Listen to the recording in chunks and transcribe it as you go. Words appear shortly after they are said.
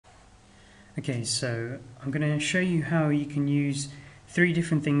Okay, so I'm going to show you how you can use three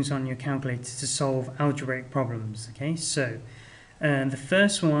different things on your calculator to solve algebraic problems. Okay, so the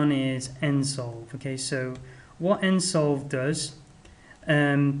first one is nsolve. Okay, so what nsolve does,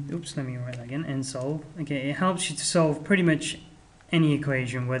 oops, let me write that again, nsolve. Okay, it helps you to solve pretty much any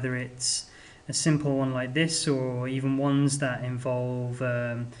equation, whether it's a simple one like this or even ones that involve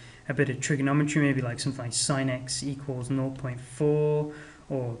a bit of trigonometry, maybe like something like sin x equals 0.4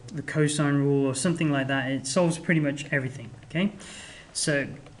 or the cosine rule or something like that. It solves pretty much everything. Okay, so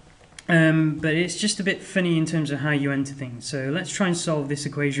but it's just a bit funny in terms of how you enter things. So let's try and solve this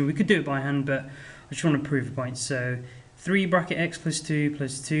equation. We could do it by hand, but I just want to prove a point. So 3 bracket x plus 2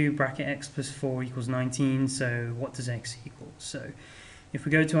 plus 2 bracket x plus 4 equals 19. So what does x equal? So if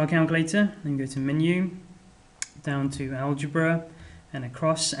we go to our calculator and go to menu, down to algebra and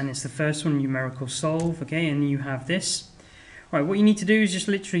across, and it's the first one, numerical solve. Okay, and you have this. Right, what you need to do is just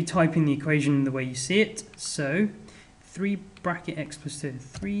literally type in the equation the way you see it. So 3 bracket x plus 2,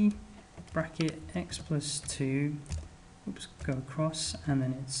 3 bracket x plus 2, oops, go across, and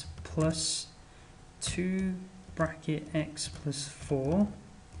then it's plus 2 bracket x plus 4,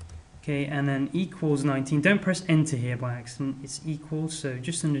 okay, and then equals 19. Don't press enter here by accident, it's equals, so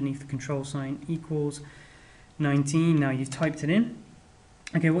just underneath the control sign, equals 19. Now you've typed it in.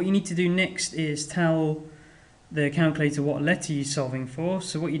 Okay, what you need to do next is tell the calculator what letter you're solving for.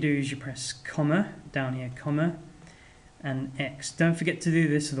 So what you do is you press comma, down here, comma, and x. Don't forget to do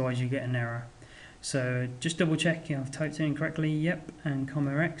this, otherwise you get an error. So just double check I've typed it in correctly, yep, and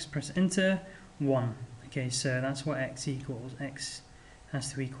comma x, press enter, 1. Okay, so that's what x equals. X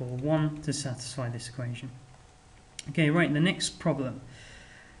has to equal 1 to satisfy this equation. Okay, right, the next problem.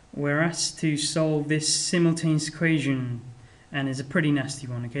 We're asked to solve this simultaneous equation, and it's a pretty nasty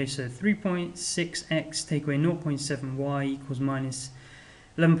one. Okay, so 3.6x take away 0.7y equals minus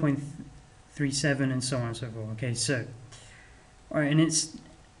 11.37, and so on and so forth. Okay, so alright, and it's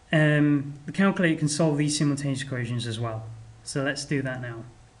the calculator can solve these simultaneous equations as well. So let's do that now.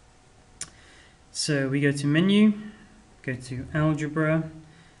 So we go to menu, go to algebra,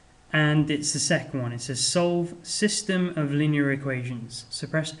 and it's the second one. It says solve system of linear equations. So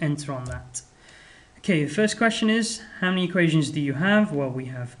press enter on that. Okay, the first question is, how many equations do you have? Well, we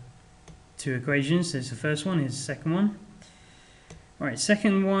have 2 equations. There's the first one, here's the second one. Alright,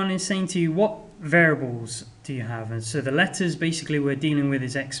 second one is saying to you, what variables do you have? And so the letters basically we're dealing with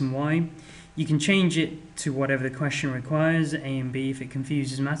is x and y. You can change it to whatever the question requires, A and B. If it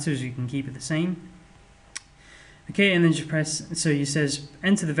confuses matters, you can keep it the same. Okay, and then just press, so it says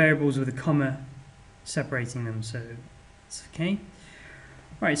enter the variables with a comma separating them, so it's okay.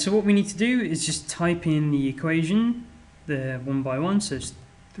 Alright, so what we need to do is just type in the equation, the one by one, so it's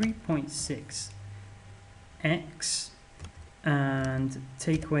 3.6x and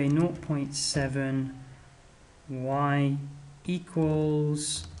take away 0.7y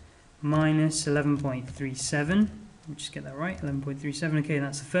equals minus 11.37. Let me just get that right, 11.37. Okay,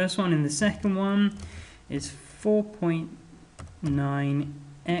 that's the first one. And the second one is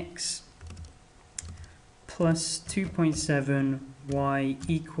 4.9x plus 2.7y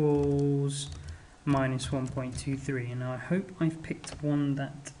equals minus 1.23. And I hope I've picked one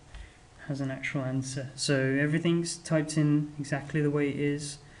that has an actual answer. So everything's typed in exactly the way it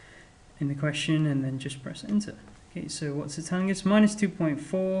is in the question, and then just press enter. Okay, so what's it telling us? Minus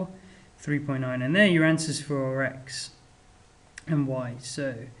 2.4, 3.9, and there are your answers for x and y.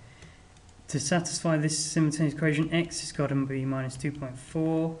 So to satisfy this simultaneous equation, x has got to be minus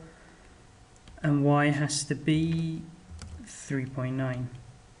 2.4 and y has to be 3.9.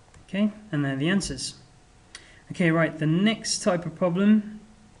 Okay, and they're the answers. Okay, right, the next type of problem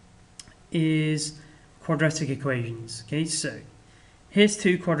is quadratic equations. Okay, so here's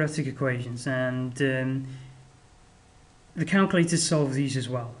 2 quadratic equations, and the calculator solves these as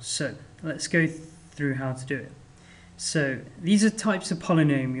well. So let's go through how to do it. So these are types of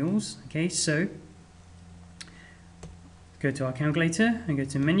polynomials. Okay, so go to our calculator and go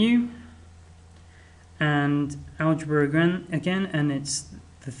to menu and algebra again, and it's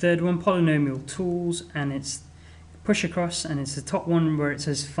the third one, polynomial tools, and it's push across, and it's the top one where it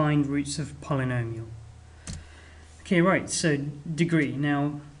says find roots of polynomial. Okay, right, so degree.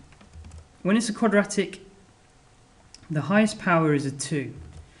 Now, when it's a quadratic, the highest power is a 2.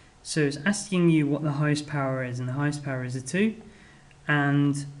 So it's asking you what the highest power is, and the highest power is a 2.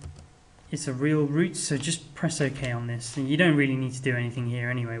 And it's a real root, so just press OK on this. And you don't really need to do anything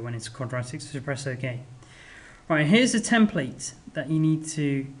here anyway when it's quadratic, so press OK. Right, here's a template that you need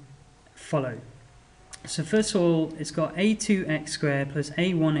to follow. So first of all, it's got a2x squared plus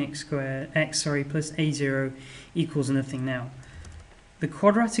a1x squared plus a0 equals nothing. Now, the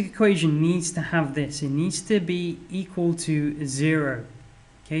quadratic equation needs to have this. It needs to be equal to 0.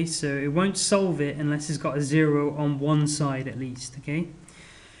 Okay, so it won't solve it unless it's got a 0 on one side at least. Okay.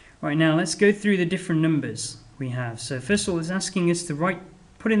 Right, now let's go through the different numbers we have. So first of all, it's asking us to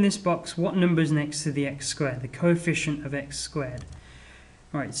put in this box what number is next to the x squared, the coefficient of x squared.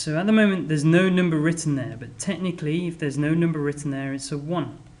 Right, so at the moment there's no number written there, but technically if there's no number written there, it's a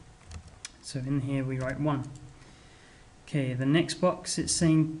 1. So in here we write 1. Okay, the next box, it's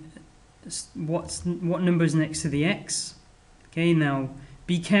saying what number is next to the x. Okay, now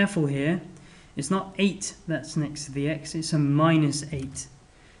be careful here. It's not 8 that's next to the x, it's a minus 8.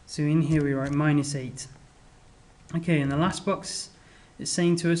 So in here we write minus 8. Okay, and the last box is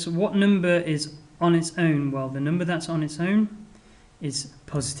saying to us what number is on its own. Well, the number that's on its own is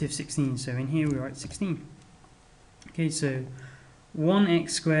positive 16. So in here we write 16. Okay, so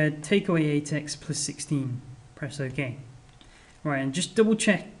 1x squared, take away 8x plus 16. Press OK. Right, and just double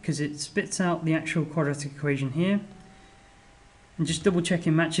check because it spits out the actual quadratic equation here. And just double check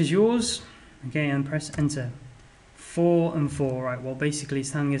it matches yours. Okay, and press enter. 4 and 4, right, well basically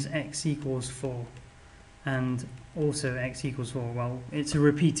it's telling us x equals 4 and also x equals 4. Well, it's a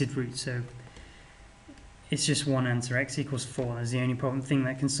repeated root, so it's just one answer, x equals 4. That's the only thing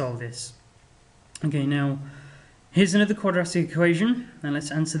that can solve this. Okay, now here's another quadratic equation, and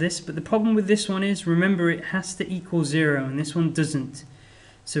let's answer this. But the problem with this one is, remember, it has to equal 0 and this one doesn't,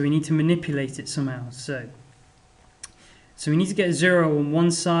 so we need to manipulate it somehow. So we need to get a 0 on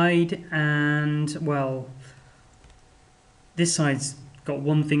one side, and well, this side's got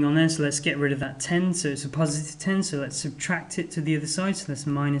one thing on there, so let's get rid of that 10, so it's a positive 10, so let's subtract it to the other side, so let's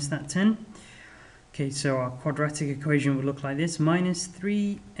minus that 10. Okay, so our quadratic equation would look like this: minus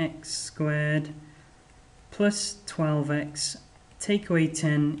 3x squared plus 12x, take away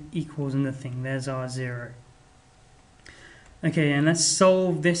 10 equals nothing. There's our 0. Okay, and let's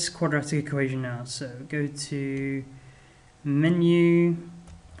solve this quadratic equation now. So go to Menu,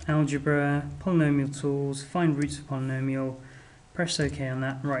 Algebra, Polynomial Tools, find roots of polynomial, press OK on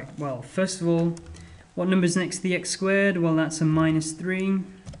that. Right, well, first of all, what number is next to the x squared? Well, that's a minus 3.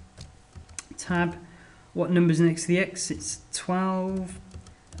 Tab. What number is next to the x? It's 12.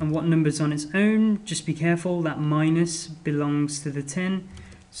 And what number is on its own? Just be careful, that minus belongs to the 10,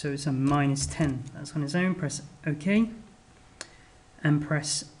 so it's a minus 10. That's on its own. Press OK. And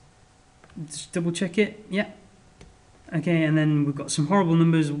just double check it. Yeah. Okay, and then we've got some horrible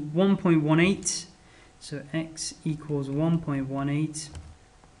numbers, 1.18, so x equals 1.18,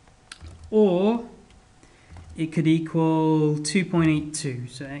 or it could equal 2.82,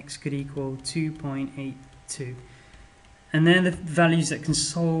 so x could equal 2.82. And they're the values that can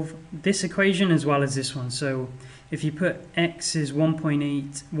solve this equation as well as this one. So if you put x is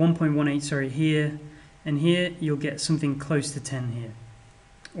 1.18 here and here, you'll get something close to 10 here.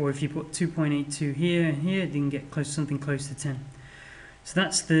 Or if you put 2.82 here and here, you can get something close to 10. So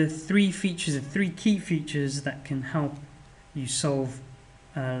that's the three key features that can help you solve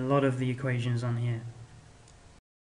a lot of the equations on here.